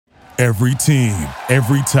Every team,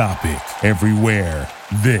 every topic, everywhere.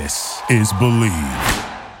 This is Believe.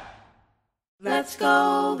 Let's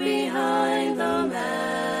go behind the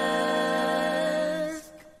mask.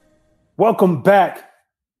 Welcome back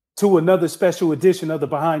to another special edition of the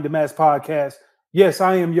Behind the Mask podcast. Yes,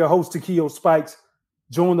 I am your host, Takeo Spikes,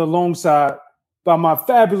 joined alongside by my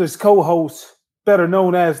fabulous co-host, better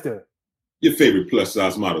known as your favorite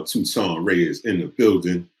plus-size model, Tuton Ray, is in the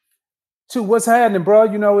building. What's happening, bro?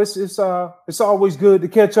 You know, it's always good to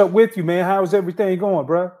catch up with you, man. How's everything going,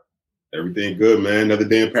 bro? Everything good, man. Another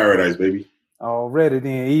day in paradise, baby. Already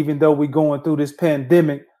then, even though we're going through this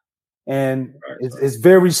pandemic and it's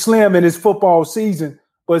very slim in this football season,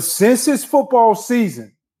 but since it's football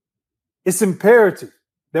season, it's imperative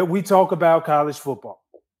that we talk about college football.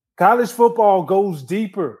 College football goes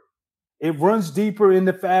deeper. It runs deeper in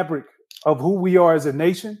the fabric of who we are as a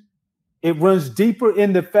nation. It runs deeper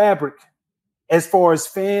in the fabric as far as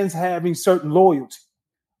fans having certain loyalty.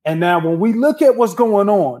 And now when we look at what's going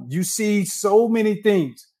on, you see so many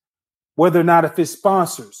things, whether or not if it's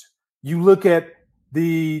sponsors. You look at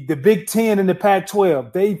the Big Ten and the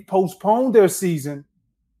Pac-12. They postponed their season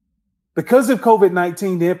because of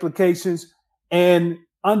COVID-19, the implications, and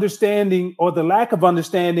understanding or the lack of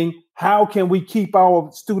understanding, how can we keep our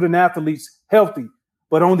student athletes healthy?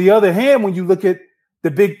 But on the other hand, when you look at the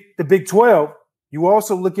Big 12, you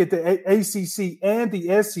also look at the ACC and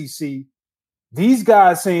the SEC. These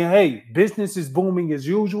guys saying, hey, business is booming as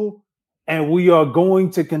usual, and we are going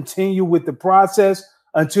to continue with the process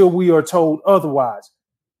until we are told otherwise.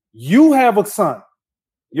 You have a son.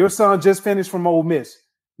 Your son just finished from Ole Miss.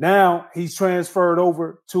 Now he's transferred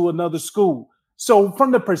over to another school. So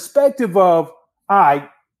from the perspective of, all right,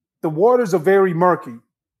 the waters are very murky,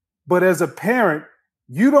 but as a parent,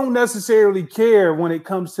 you don't necessarily care when it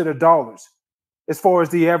comes to the dollars. As far as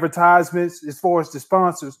the advertisements, as far as the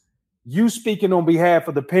sponsors, you speaking on behalf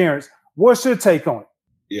of the parents, what's your take on it?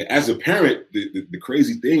 Yeah, as a parent, the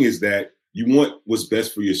crazy thing is that you want what's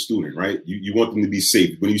best for your student, right? You want them to be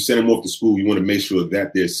safe. When you send them off to school, you want to make sure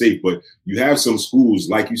that they're safe. But you have some schools,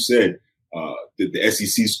 like you said, the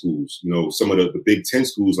SEC schools, you know, some of the Big Ten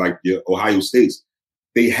schools like the Ohio States,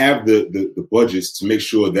 they have the budgets to make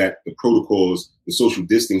sure that the protocols, the social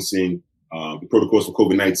distancing, the protocols for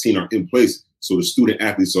COVID-19 are in place so the student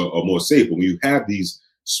athletes are more safe. When you have these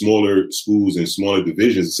smaller schools and smaller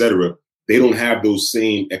divisions, et cetera, they don't have those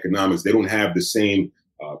same economics. They don't have the same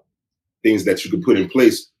things that you can put in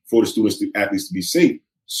place for the students, athletes to be safe.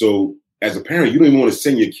 So as a parent, you don't even want to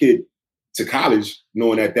send your kid to college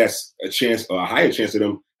knowing that that's a chance, a higher chance of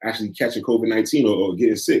them actually catching COVID-19 or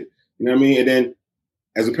getting sick. You know what I mean? And then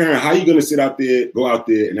as a parent, how are you going to go out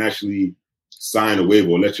there and actually sign a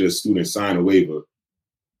waiver or let your student sign a waiver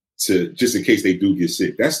to just in case they do get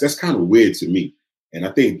sick? That's kind of weird to me. And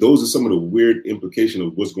I think those are some of the weird implications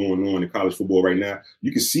of what's going on in college football right now.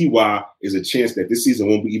 You can see why there's a chance that this season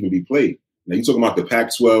won't even be played. Now, you're talking about the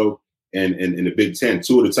Pac-12 and the Big Ten,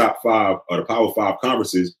 two of the top five or the Power Five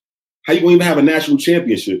conferences. How you going to even have a national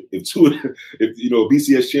championship if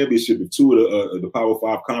BCS championship, if two of the Power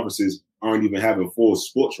Five conferences aren't even having full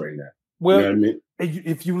sports right now? Well, you know what I mean?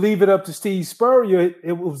 If you leave it up to Steve Spurrier,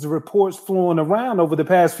 it was the reports flowing around over the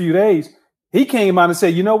past few days. He came out and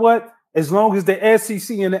said, you know what? As long as the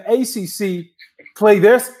SEC and the ACC play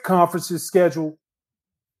their conferences schedule,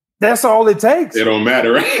 that's all it takes. It don't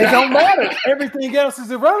matter, right? It don't matter. Everything else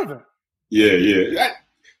is irrelevant. Yeah.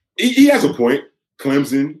 He has a point.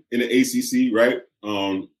 Clemson in the ACC, right?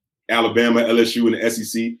 Alabama, LSU in the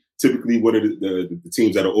SEC. Typically, what are the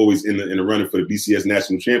teams that are always in the running for the BCS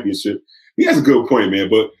national championship? He has a good point, man.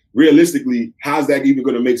 But realistically, how's that even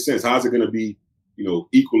going to make sense? How's it going to be,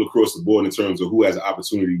 equal across the board in terms of who has an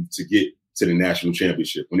opportunity to get to the national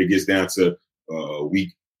championship when it gets down to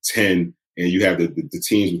week 10 and you have the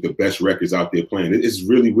teams with the best records out there playing? It's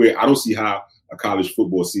really weird. I don't see how a college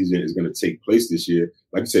football season is going to take place this year.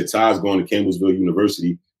 Like you said, Ty's going to Campbellsville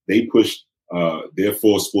University. They pushed their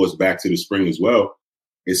fall sports back to the spring as well.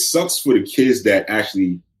 It sucks for the kids that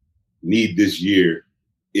actually need this year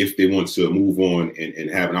if they want to move on and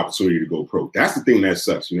have an opportunity to go pro. That's the thing that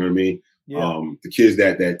sucks. You know what I mean? Yeah. The kids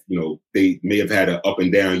that they may have had an up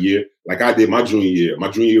and down year, like I did my junior year. My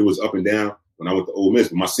junior year was up and down when I went to Ole Miss,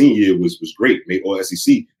 but my senior year was great, made all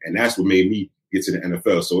SEC, and that's what made me get to the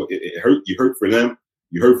NFL. So it hurt. You hurt for them.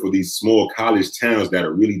 You hurt for these small college towns that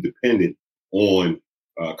are really dependent on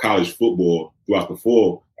college football throughout the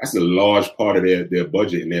fall. That's a large part of their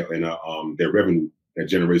budget and their revenue that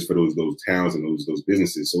generates for those towns and those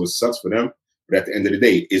businesses. So it sucks for them. But at the end of the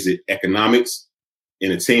day, is it economics,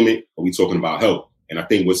 entertainment? Or are we talking about health? And I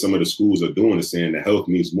think what some of the schools are doing is saying that health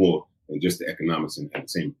means more than just the economics and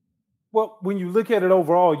entertainment. Well, when you look at it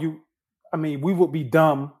overall, we would be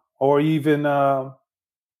dumb or even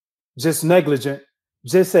just negligent,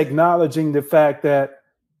 just acknowledging the fact that,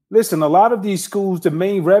 listen, a lot of these schools, the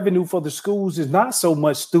main revenue for the schools is not so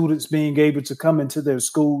much students being able to come into their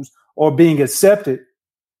schools or being accepted.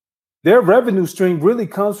 Their revenue stream really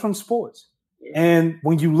comes from sports. And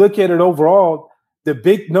when you look at it overall, the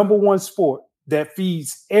big number one sport that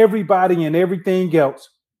feeds everybody and everything else,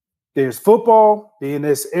 there's football, then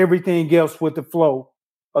there's everything else with the flow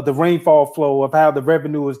of the rainfall flow of how the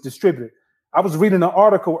revenue is distributed. I was reading an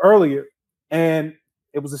article earlier, and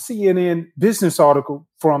it was a CNN business article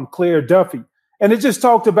from Claire Duffy. And it just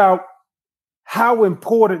talked about how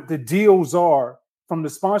important the deals are from the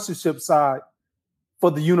sponsorship side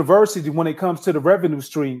for the university when it comes to the revenue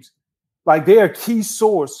streams. Like, they're a key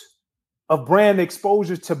source of brand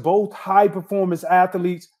exposure to both high performance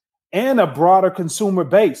athletes and a broader consumer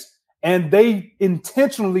base. And they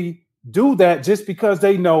intentionally do that just because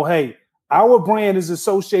they know, hey, our brand is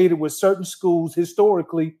associated with certain schools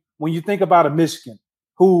historically. When you think about a Michigan,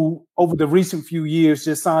 who over the recent few years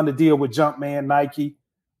just signed a deal with Jumpman, Nike.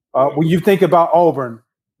 When you think about Auburn,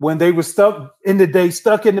 when they were stuck in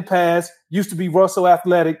the past, used to be Russell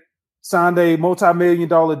Athletic, signed a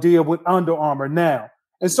multi-million-dollar deal with Under Armour now.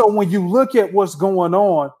 And so when you look at what's going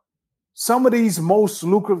on, some of these most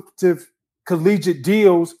lucrative collegiate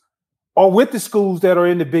deals are with the schools that are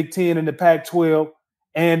in the Big Ten and the Pac-12.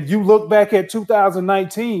 And you look back at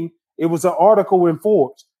 2019, it was an article in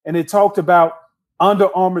Forbes, and it talked about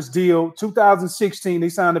Under Armour's deal. 2016, they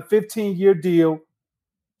signed a 15-year deal,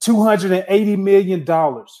 $280 million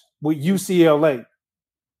with UCLA.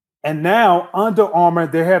 And now Under Armour,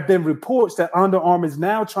 there have been reports that Under Armour is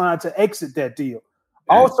now trying to exit that deal.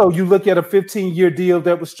 Also, you look at a 15-year deal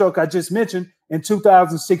that was struck, I just mentioned, in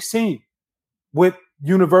 2016 with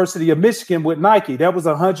University of Michigan with Nike. That was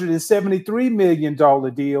a $173 million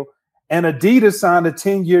deal. And Adidas signed a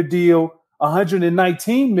 10-year deal,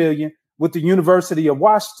 $119 million with the University of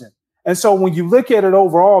Washington. And so when you look at it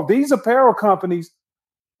overall, these apparel companies,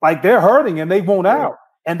 like, they're hurting and they want out.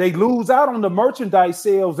 And they lose out on the merchandise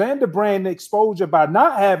sales and the brand exposure by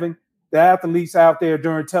not having the athletes out there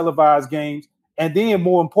during televised games. And then,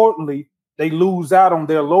 more importantly, they lose out on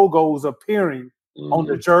their logos appearing on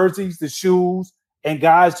the jerseys, the shoes, and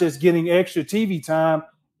guys just getting extra TV time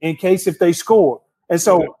in case if they score. And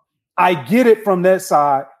so I get it from that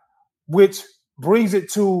side, which brings it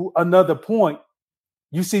to another point.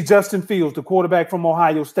 You see Justin Fields, the quarterback from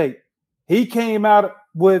Ohio State. He came out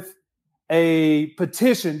with a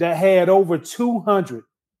petition that had over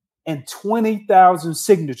 220,000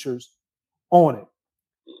 signatures on it.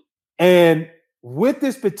 And with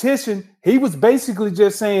this petition, he was basically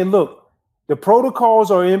just saying, look, the protocols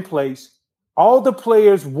are in place. All the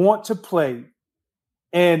players want to play.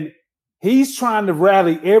 And he's trying to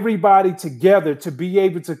rally everybody together to be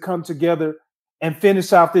able to come together and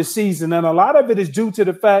finish out this season. And a lot of it is due to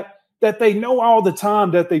the fact that they know all the time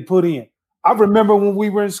that they put in. I remember when we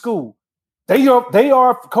were in school,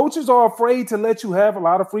 coaches are afraid to let you have a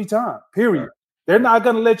lot of free time, period. They're not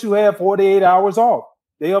going to let you have 48 hours off.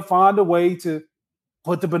 They'll find a way to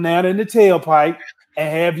put the banana in the tailpipe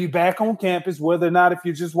and have you back on campus, whether or not if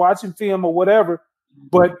you're just watching film or whatever.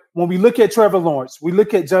 But when we look at Trevor Lawrence, we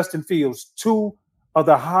look at Justin Fields, two of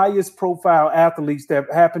the highest profile athletes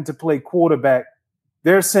that happen to play quarterback.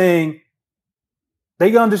 They're saying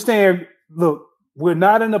they understand, look, we're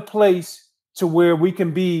not in a place to where we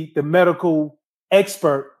can be the medical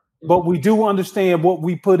expert, but we do understand what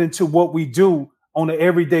we put into what we do on an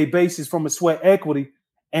everyday basis from a sweat equity.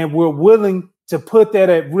 And we're willing to put that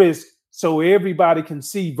at risk so everybody can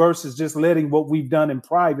see versus just letting what we've done in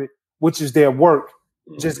private, which is their work,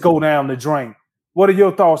 just go down the drain. What are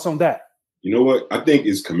your thoughts on that? You know what? I think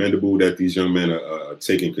it's commendable that these young men are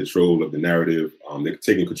taking control of the narrative. They're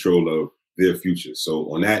taking control of their future.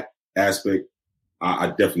 So on that aspect, I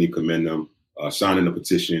definitely commend them signing a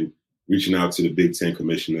petition, reaching out to the Big Ten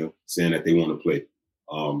commissioner, saying that they want to play.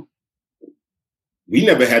 We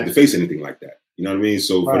never had to face anything like that. You know what I mean?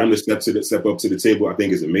 So for them to step up to the table, I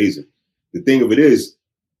think is amazing. The thing of it is,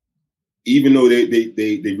 even though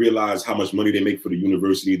they realize how much money they make for the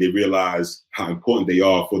university, they realize how important they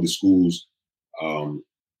are for the schools.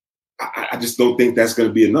 I just don't think that's going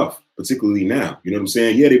to be enough, particularly now. You know what I'm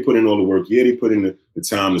saying? Yeah, they put in all the work. Yeah, they put in the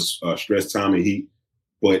time, the stress, time, and heat.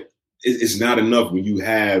 But it's not enough when you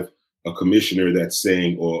have a commissioner that's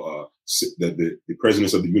saying, or the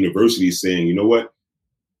presidents of the university is saying, you know what?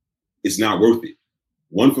 It's not worth it.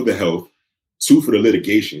 One, for the health. Two, for the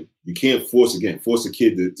litigation. You can't force a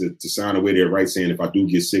kid to sign away their rights saying if I do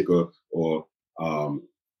get sick or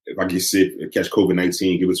if I get sick, catch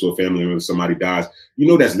COVID-19, give it to a family member, somebody dies,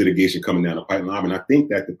 that's litigation coming down the pipeline. And I think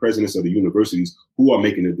that the presidents of the universities who are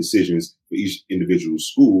making the decisions for each individual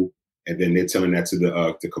school, and then they're telling that to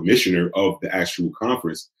the commissioner of the actual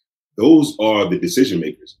conference, those are the decision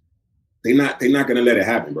makers. They're not going to let it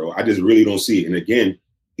happen, bro. I just really don't see it. And again,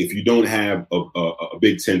 if you don't have a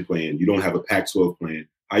Big Ten plan, you don't have a Pac-12 plan,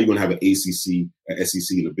 how are you going to have an ACC, an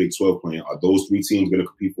SEC, and a Big 12 plan? Are those three teams going to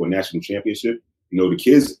compete for a national championship? The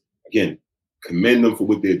kids, again, commend them for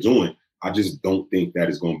what they're doing. I just don't think that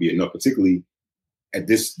is going to be enough, particularly at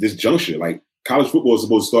this juncture. Like, college football is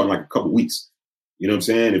supposed to start in like a couple weeks. You know what I'm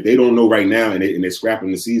saying? If they don't know right now and they're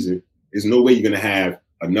scrapping the season, there's no way you're going to have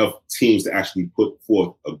enough teams to actually put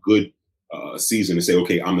forth a good season and say,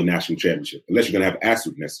 okay, I'm the national championship, unless you're going to have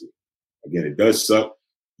asterisk next to it. Again, it does suck.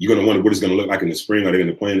 You're going to wonder what it's going to look like in the spring. Are they going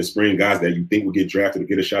to play in the spring? Guys that you think will get drafted to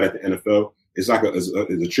get a shot at the NFL. It's like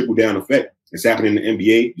a trickle-down effect. It's happening in the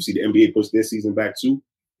NBA. You see the NBA push their season back too.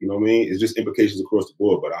 You know what I mean? It's just implications across the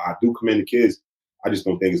board. But I do commend the kids. I just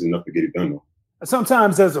don't think it's enough to get it done, though.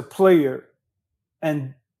 Sometimes as a player,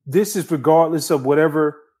 and this is regardless of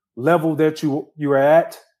whatever level that you're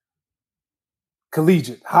at,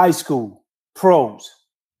 collegiate, high school, pros,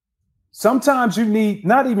 sometimes you need,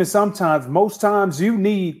 not even sometimes, most times you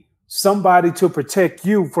need somebody to protect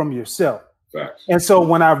you from yourself. Facts. And so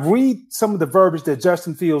when I read some of the verbiage that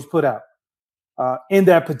Justin Fields put out in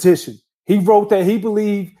that petition, he wrote that he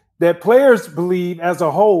believed that players believe as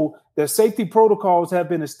a whole that safety protocols have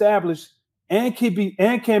been established and can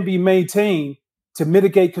be maintained to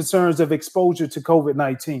mitigate concerns of exposure to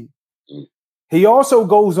COVID-19. Mm. He also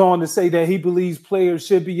goes on to say that he believes players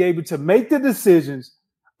should be able to make the decisions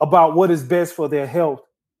about what is best for their health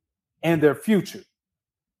and their future.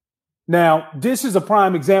 Now, this is a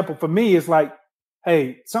prime example for me. It's like,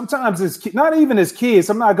 hey, sometimes it's not even as kids,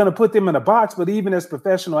 I'm not going to put them in a box, but even as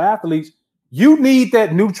professional athletes, you need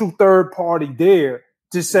that neutral third party there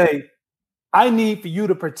to say, I need for you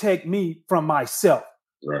to protect me from myself.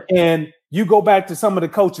 Right. And you go back to some of the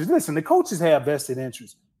coaches. Listen, the coaches have vested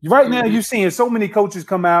interests. Right now, you're seeing so many coaches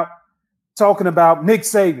come out talking about Nick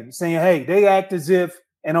Saban, saying, hey, they act as if,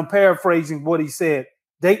 and I'm paraphrasing what he said,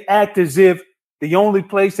 they act as if the only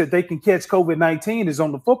place that they can catch COVID-19 is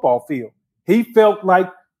on the football field. He felt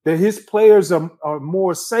like that his players are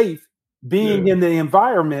more safe being in the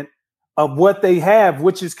environment of what they have,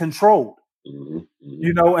 which is controlled.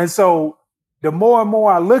 Mm-hmm. And so the more and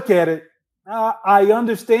more I look at it, I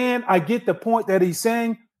understand. I get the point that he's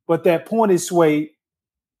saying, but that point is swayed.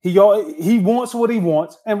 He wants what he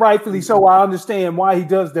wants, and rightfully so. I understand why he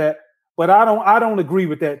does that, but I don't agree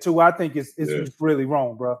with that too. I think it's really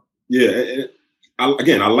wrong, bro. Yeah. I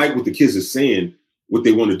like what the kids are saying, what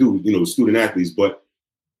they want to do, student athletes, but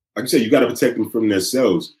like I said, you got to protect them from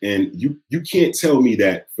themselves. And you can't tell me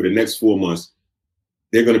that for the next 4 months,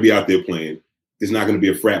 they're going to be out there playing. There's not going to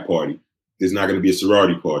be a frat party. There's not going to be a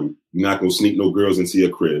sorority party. You're not going to sneak no girls into your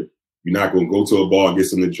crib. You're not going to go to a bar and get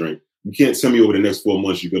something to drink. You can't tell me over the next 4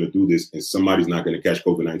 months you're going to do this and somebody's not going to catch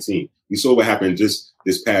COVID-19. We saw what happened just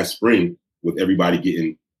this past spring with everybody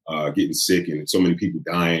getting sick and so many people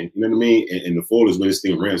dying. You know what I mean? And the fall is when this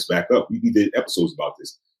thing ramps back up. We did episodes about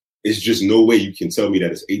this. It's just no way you can tell me that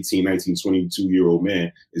this 18, 19, 22-year-old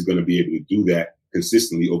man is going to be able to do that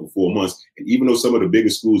consistently over 4 months. And even though some of the bigger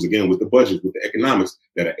schools, again, with the budget, with the economics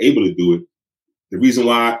that are able to do it, the reason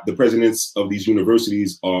why the presidents of these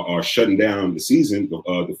universities are shutting down the season,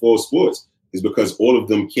 the fall sports, is because all of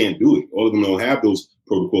them can't do it. All of them don't have those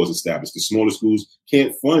protocols established. The smaller schools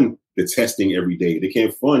can't fund the testing every day. They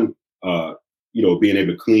can't fund, being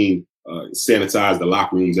able to clean, sanitize the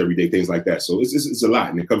locker rooms every day, things like that. So it's a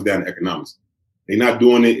lot, and it comes down to economics. They're not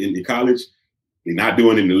doing it in the college. They're not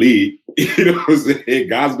doing it in the league. You know what I'm saying?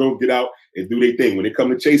 Guys don't get out and do their thing. When they come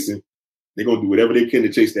to chasing, they're going to do whatever they can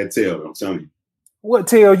to chase that tail. I'm telling you. What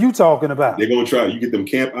tail you talking about? They're going to try. You get them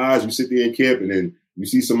camp eyes. You sit there in camp, and then you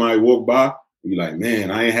see somebody walk by, and you're like,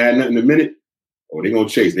 man, I ain't had nothing in a minute. Or they're going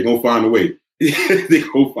to chase. They're going to find a way. They're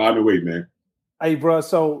going to find a way, man. Hey, bro,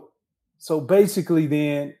 so basically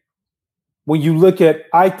then, when you look at,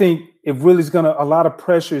 I think it really is a lot of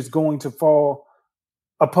pressure is going to fall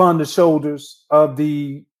upon the shoulders of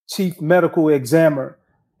the chief medical examiner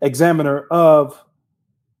of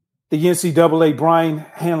the NCAA, Brian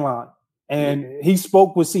Hanlon. And he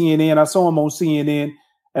spoke with CNN. I saw him on CNN,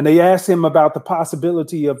 and they asked him about the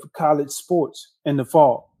possibility of college sports in the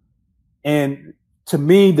fall. And to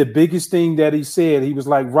me, the biggest thing that he said, he was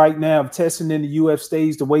like, right now, testing in the UF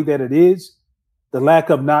stays the way that it is, the lack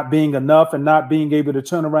of not being enough and not being able to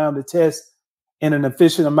turn around the test in an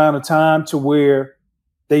efficient amount of time to where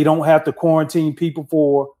they don't have to quarantine people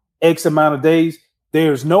for X amount of days.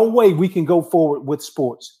 there's no way we can go forward with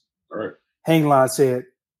sports. All right. Hangline said.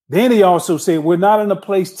 Then he also said, we're not in a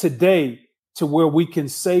place today to where we can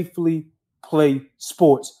safely play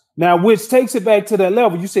sports. Now, which takes it back to that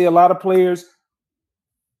level. You say a lot of players,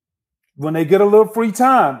 when they get a little free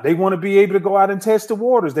time, they want to be able to go out and test the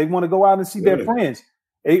waters. They want to go out and see their friends.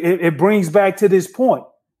 It brings back to this point,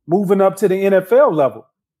 moving up to the NFL level.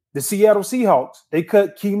 The Seattle Seahawks, they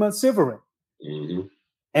cut Kemah Siverand. Mm-hmm.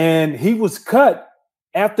 And he was cut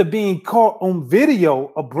after being caught on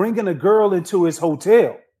video of bringing a girl into his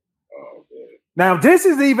hotel. Oh, man. Now, this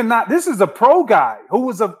is a pro guy who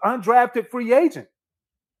was an undrafted free agent.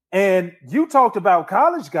 And you talked about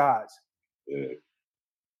college guys. Yeah.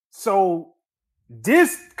 So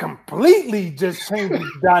this completely just changed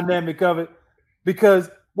the dynamic of it, because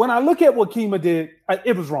when I look at what Kemah did,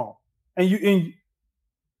 it was wrong. And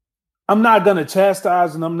I'm not going to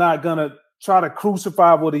chastise and I'm not going to try to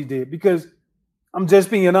crucify what he did, because I'm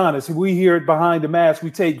just being honest. We hear it behind the mask.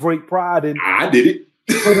 We take great pride in. I did it.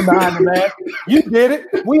 Putting behind the mask. You did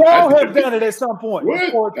it. We all have done it at some point.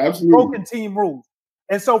 Absolutely. Broken team rules.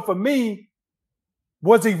 And so for me,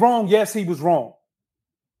 was he wrong? Yes, he was wrong.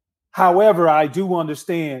 However, I do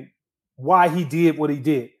understand why he did what he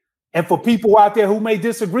did. And for people out there who may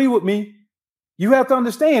disagree with me, you have to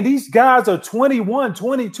understand these guys are 21,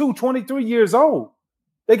 22, 23 years old.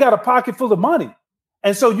 They got a pocket full of money.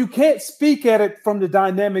 And so you can't speak at it from the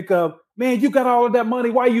dynamic of, man, you got all of that money.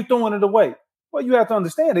 Why are you throwing it away? Well, you have to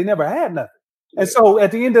understand they never had nothing. And so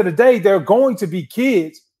at the end of the day, they're going to be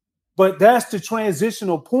kids, but that's the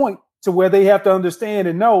transitional point to where they have to understand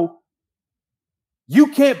and know you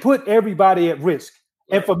can't put everybody at risk.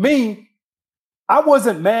 And for me, I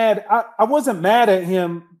wasn't mad. I wasn't mad at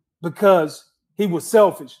him because he was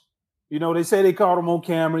selfish. You know, they say they caught him on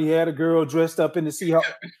camera. He had a girl dressed up in the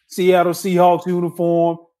Seattle Seahawks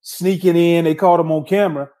uniform, sneaking in. They caught him on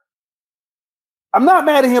camera. I'm not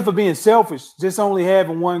mad at him for being selfish, just only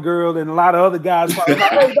having one girl, and a lot of other guys probably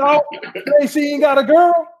like, hey, dog, hey, she ain't got a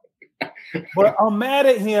girl. But I'm mad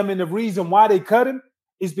at him, and the reason why they cut him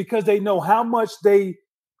is because they know how much they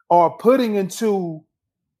are putting into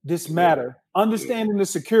this matter, understanding the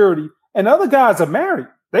security. And other guys are married.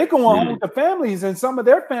 They go on home with their families, and some of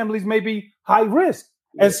their families may be high risk.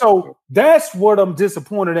 And so that's what I'm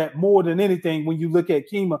disappointed at more than anything when you look at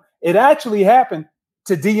Kemah. It actually happened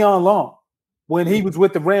to Deion Long when he was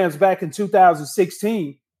with the Rams back in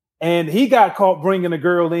 2016, and he got caught bringing a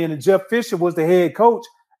girl in, and Jeff Fisher was the head coach,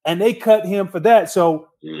 and they cut him for that. So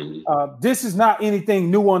this is not anything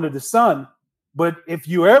new under the sun, but if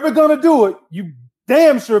you're ever going to do it, you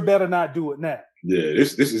damn sure better not do it now. Yeah,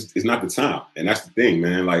 this is not the time. And that's the thing,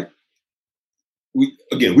 man. Like,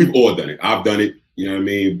 we've all done it. I've done it. You know what I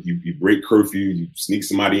mean? You break curfew, you sneak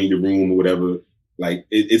somebody in your room or whatever. Like,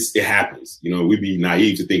 it happens. You know, we'd be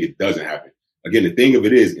naive to think it doesn't happen. Again, the thing of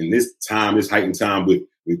it is, in this time, this heightened time with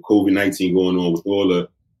COVID-19 going on, with all the,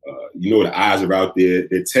 the eyes are out there,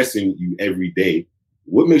 they're testing you every day.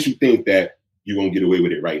 What makes you think that you're going to get away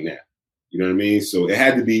with it right now? You know what I mean? So it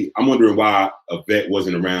had to be, I'm wondering why a vet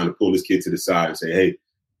wasn't around to pull this kid to the side and say, hey,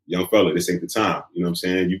 young fella, this ain't the time. You know what I'm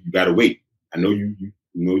saying? You got to wait. I know you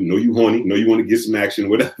horny, know you want to get some action or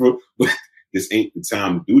whatever, but this ain't the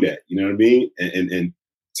time to do that. You know what I mean? And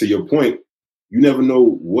to your point, you never know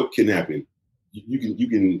what can happen. You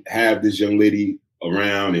can have this young lady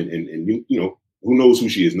around and you know, who knows who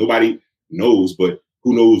she is? Nobody knows, but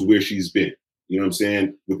who knows where she's been? You know what I'm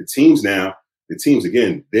saying? With the teams now,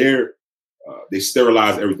 again, they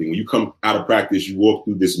sterilize everything. When you come out of practice, you walk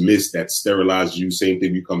through this mist that sterilizes you. Same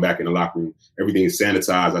thing, you come back in the locker room. Everything is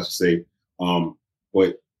sanitized, I should say.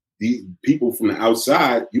 But these people from the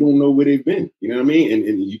outside, you don't know where they've been. You know what I mean?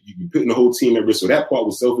 And you're putting the whole team at risk. So that part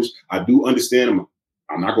was selfish. I do understand.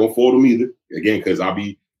 I'm not going to fault them either. Again, because I'll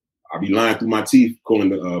be lying through my teeth, calling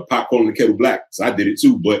the kettle black. So I did it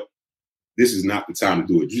too. But this is not the time to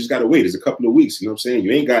do it. You just got to wait. It's a couple of weeks. You know what I'm saying?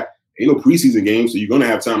 You ain't no preseason games, so you're going to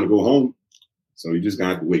have time to go home. So you just got to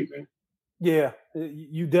have to wait, man. Yeah,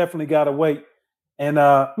 you definitely got to wait. And,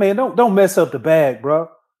 man, don't mess up the bag, bro.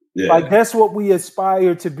 Yeah. Like, that's what we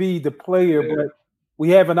aspire to be, the player, but we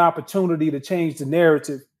have an opportunity to change the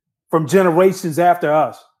narrative from generations after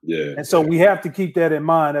us. Yeah. And so we have to keep that in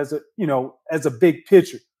mind as a big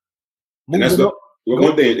picture. And that's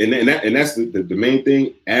one thing, and that's the main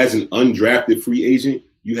thing. As an undrafted free agent,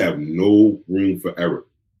 you have no room for error.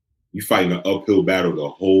 You're fighting an uphill battle the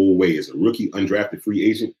whole way. As a rookie, undrafted free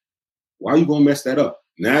agent, why are you gonna mess that up?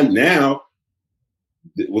 Now,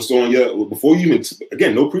 what's on your before you even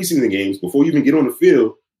again no preseason games before you even get on the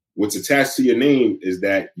field? What's attached to your name is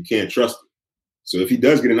that you can't trust him. So if he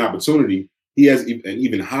does get an opportunity, he has an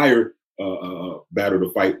even higher battle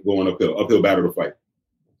to fight going uphill battle to fight.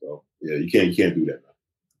 So yeah, you can't do that. Man.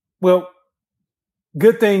 Well,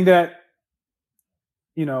 good thing that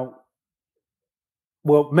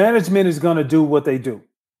management is going to do what they do,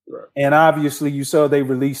 right. And obviously you saw they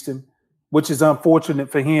released him, which is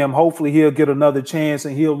unfortunate for him. Hopefully he'll get another chance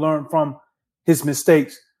and he'll learn from his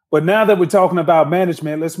mistakes. But now that we're talking about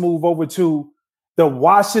management, let's move over to the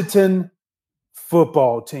Washington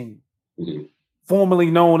football team,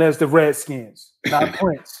 formerly known as the Redskins, not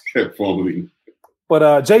Prince. Formerly.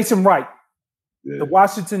 But Jason Wright, the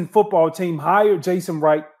Washington football team hired Jason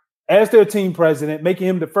Wright as their team president, making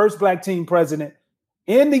him the first black team president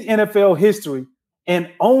in the NFL history and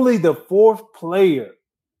only the fourth player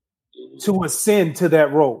to ascend to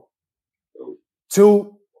that role.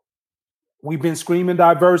 Two, we've been screaming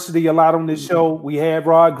diversity a lot on this show. We had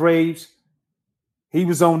Rod Graves. He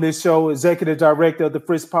was on this show, executive director of the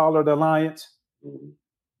Fritz Pollard Alliance.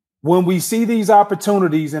 When we see these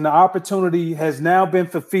opportunities and the opportunity has now been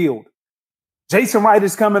fulfilled, Jason Wright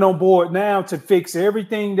is coming on board now to fix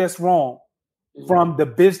everything that's wrong from the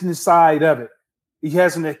business side of it. He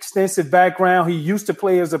has an extensive background. He used to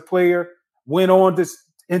play as a player, went on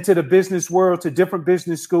into the business world to different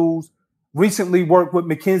business schools, recently worked with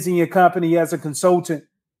McKinsey & Company as a consultant.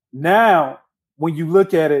 Now, when you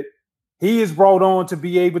look at it, he is brought on to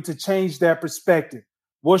be able to change that perspective.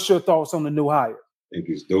 What's your thoughts on the new hire? I think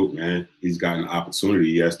it's dope, man. He's got an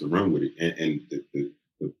opportunity. He has to run with it. And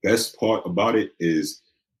the best part about it is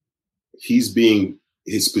his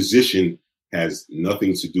position has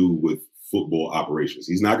nothing to do with football operations.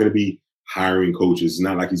 He's not going to be hiring coaches. It's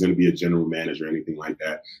not like he's going to be a general manager or anything like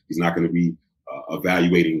that. He's not going to be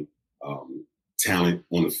evaluating talent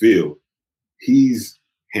on the field. He's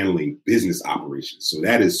handling business operations. So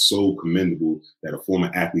that is so commendable that a former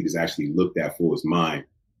athlete is actually looked at for his mind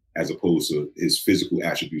as opposed to his physical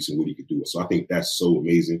attributes and what he could do. So I think that's so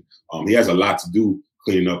amazing. He has a lot to do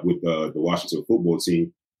cleaning up with the Washington football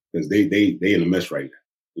team because they in a mess right now.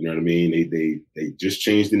 You know what I mean? They just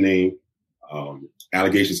changed the name.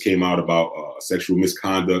 Allegations came out about sexual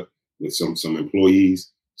misconduct with some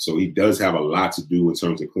employees. So he does have a lot to do in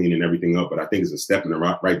terms of cleaning everything up. But I think it's a step in the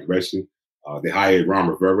right direction. They hired Ron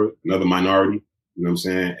Rivera, another minority. You know what I'm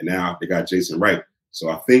saying? And now they got Jason Wright. So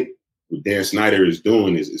I think what Dan Snyder is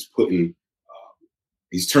doing is putting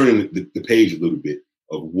he's turning the page a little bit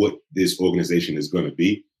of what this organization is going to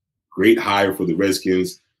be. Great hire for the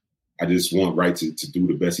Redskins. I just want Wright to do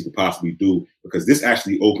the best he could possibly do because this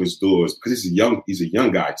actually opens doors because he's a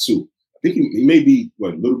young guy too. I think he may be a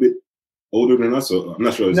little bit older than us. So I'm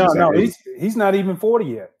not sure. No, he's not even 40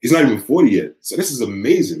 yet. He's not even 40 yet. So this is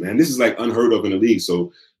amazing, man. This is like unheard of in the league.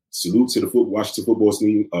 So salute to the Washington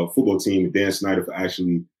football team and Dan Snyder for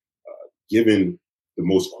actually giving the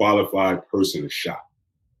most qualified person a shot.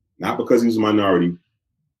 Not because he was a minority.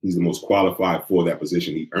 He's the most qualified for that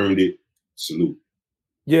position. He earned it. Salute.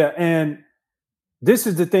 Yeah, and this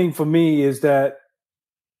is the thing for me is that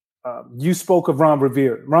you spoke of Ron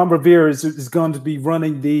Rivera. Ron Rivera is going to be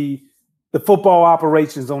running the football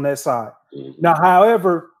operations on that side. Mm-hmm. Now,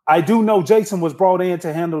 however, I do know Jason was brought in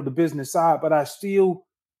to handle the business side, but I still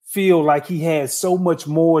feel like he has so much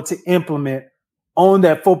more to implement on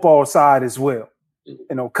that football side as well. Mm-hmm.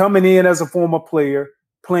 You know, coming in as a former player,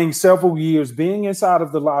 playing several years, being inside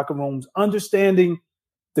of the locker rooms, understanding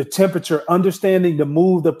the temperature, understanding the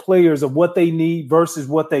move the players of what they need versus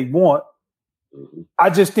what they want. Mm-hmm. I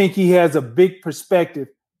just think he has a big perspective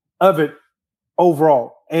of it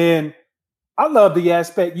overall. And I love the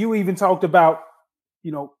aspect. You even talked about,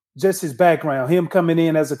 just his background, him coming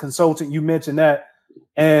in as a consultant. You mentioned that.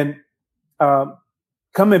 And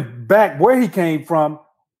coming back where he came from,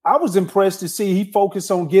 I was impressed to see he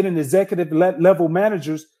focused on getting executive level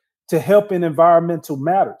managers to help in environmental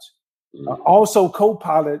matters. Also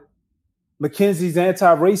co-pilot McKinsey's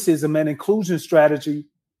anti-racism and inclusion strategy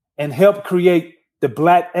and help create the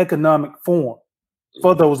Black Economic Forum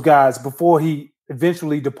for those guys before he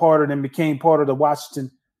eventually departed and became part of the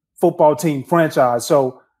Washington football team franchise.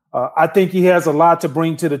 So I think he has a lot to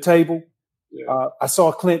bring to the table. Yeah. I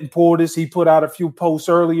saw Clinton Portis. He put out a few posts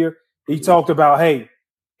earlier. He talked about, hey,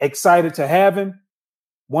 excited to have him.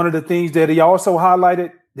 One of the things that he also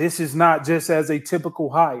highlighted, this is not just as a typical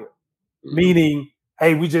hire. Meaning,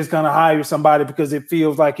 hey, we're just going to hire somebody because it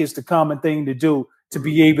feels like it's the common thing to do to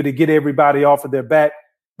be able to get everybody off of their back.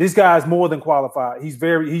 This guy is more than qualified. He's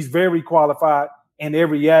very qualified in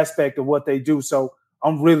every aspect of what they do. So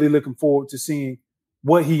I'm really looking forward to seeing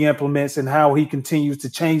what he implements and how he continues to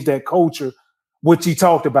change that culture, which he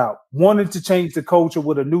talked about. Wanted to change the culture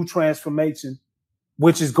with a new transformation,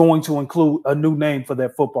 which is going to include a new name for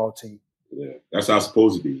that football team. Yeah, that's how it's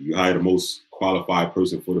supposed to be. You hire the most qualified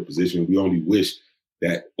person for the position. We only wish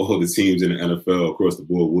that all the teams in the NFL across the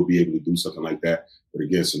board would be able to do something like that. But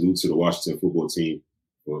again, salute to the Washington football team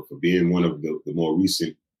for being one of the more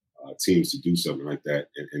recent teams to do something like that.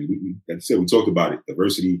 And we, like I said, we talked about it.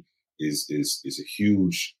 Diversity is a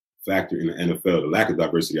huge factor in the NFL. The lack of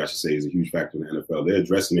diversity, I should say, is a huge factor in the NFL. They're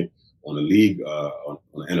addressing it on the league, on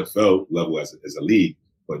the NFL level as a league.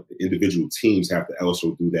 But the individual teams have to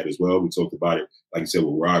also do that as well. We talked about it, like you said,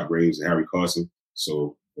 with Rod Graves and Harry Carson.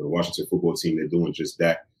 So for the Washington football team, they're doing just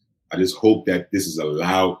that. I just hope that this is a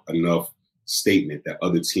loud enough statement that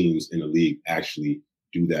other teams in the league actually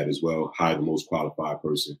do that as well, hire the most qualified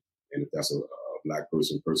person. And if that's a black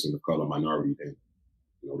person of color, minority, then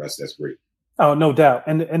that's great. Oh, no doubt.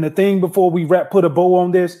 And the thing before we put a bow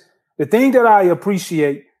on this, the thing that I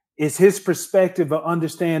appreciate is his perspective of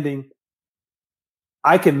understanding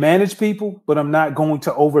I can manage people, but I'm not going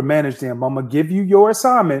to overmanage them. I'm going to give you your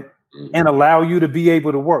assignment and allow you to be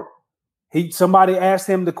able to work. Somebody asked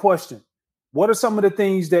him the question, what are some of the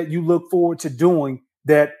things that you look forward to doing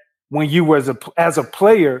that when you were as a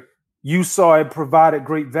player, you saw it provided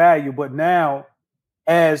great value, but now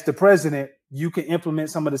as the president, you can implement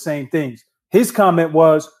some of the same things. His comment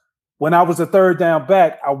was, when I was a third down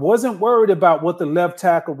back, I wasn't worried about what the left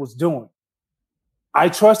tackle was doing. I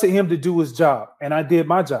trusted him to do his job, and I did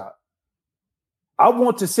my job. I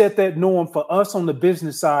want to set that norm for us on the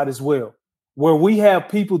business side as well, where we have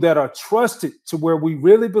people that are trusted to where we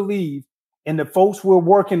really believe in the folks we're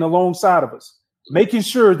working alongside of us, making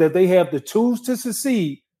sure that they have the tools to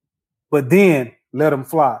succeed, but then let them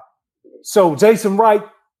fly. So, Jason Wright,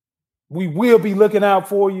 we will be looking out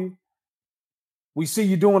for you. We see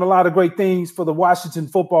you doing a lot of great things for the Washington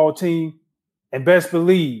football team. And best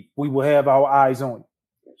believe we will have our eyes on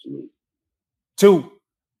you. Absolutely. 2,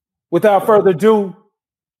 without further ado,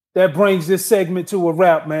 that brings this segment to a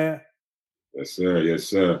wrap, man. Yes, sir. Yes,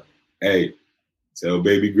 sir. Hey, tell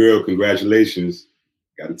baby girl, congratulations.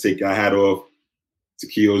 Got to take your hat off.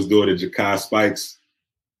 Takio's daughter, Jakai Spikes,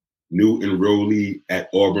 new enrollee at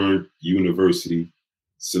Auburn University.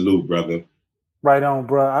 Salute, brother. Right on,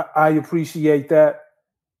 bro. I appreciate that.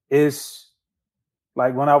 It's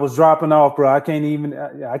like when I was dropping off, bro, I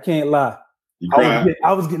can't lie. You cried?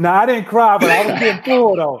 I didn't cry, but I was getting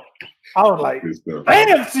full though. I was like,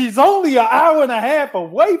 damn, she's only an hour and a half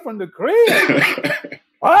away from the crib.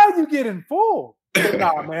 Why are you getting full?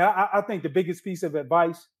 Nah, man, I think the biggest piece of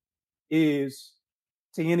advice is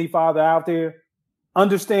to any father out there,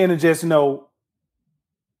 understand and just know,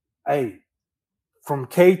 hey, from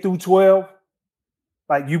K through 12,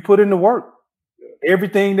 like you put in the work.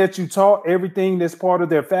 Everything that you taught, everything that's part of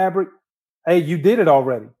their fabric, hey, you did it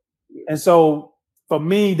already. And so for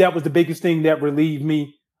me, that was the biggest thing that relieved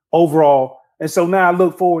me overall. And so now I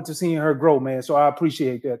look forward to seeing her grow, man. So I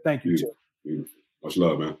appreciate that. Thank you, Chip. Much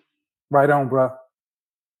love, man. Right on, bro.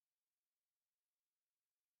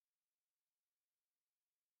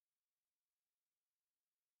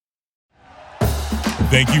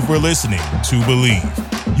 Thank you for listening to Believe.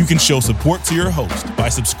 You can show support to your host by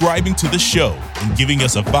subscribing to the show and giving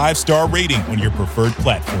us a 5-star rating on your preferred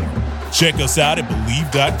platform. Check us out at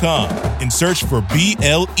Believe.com and search for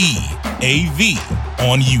BLEAV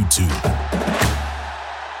on YouTube.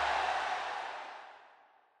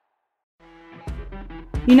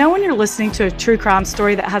 You know when you're listening to a true crime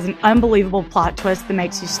story that has an unbelievable plot twist that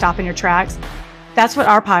makes you stop in your tracks? That's what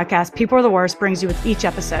our podcast, People Are the Worst, brings you with each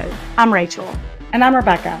episode. I'm Rachel. And I'm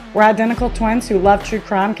Rebecca. We're identical twins who love true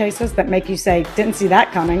crime cases that make you say, didn't see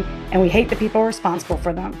that coming, and we hate the people responsible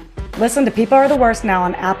for them. Listen to People Are the Worst now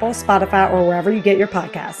on Apple, Spotify, or wherever you get your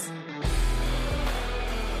podcasts.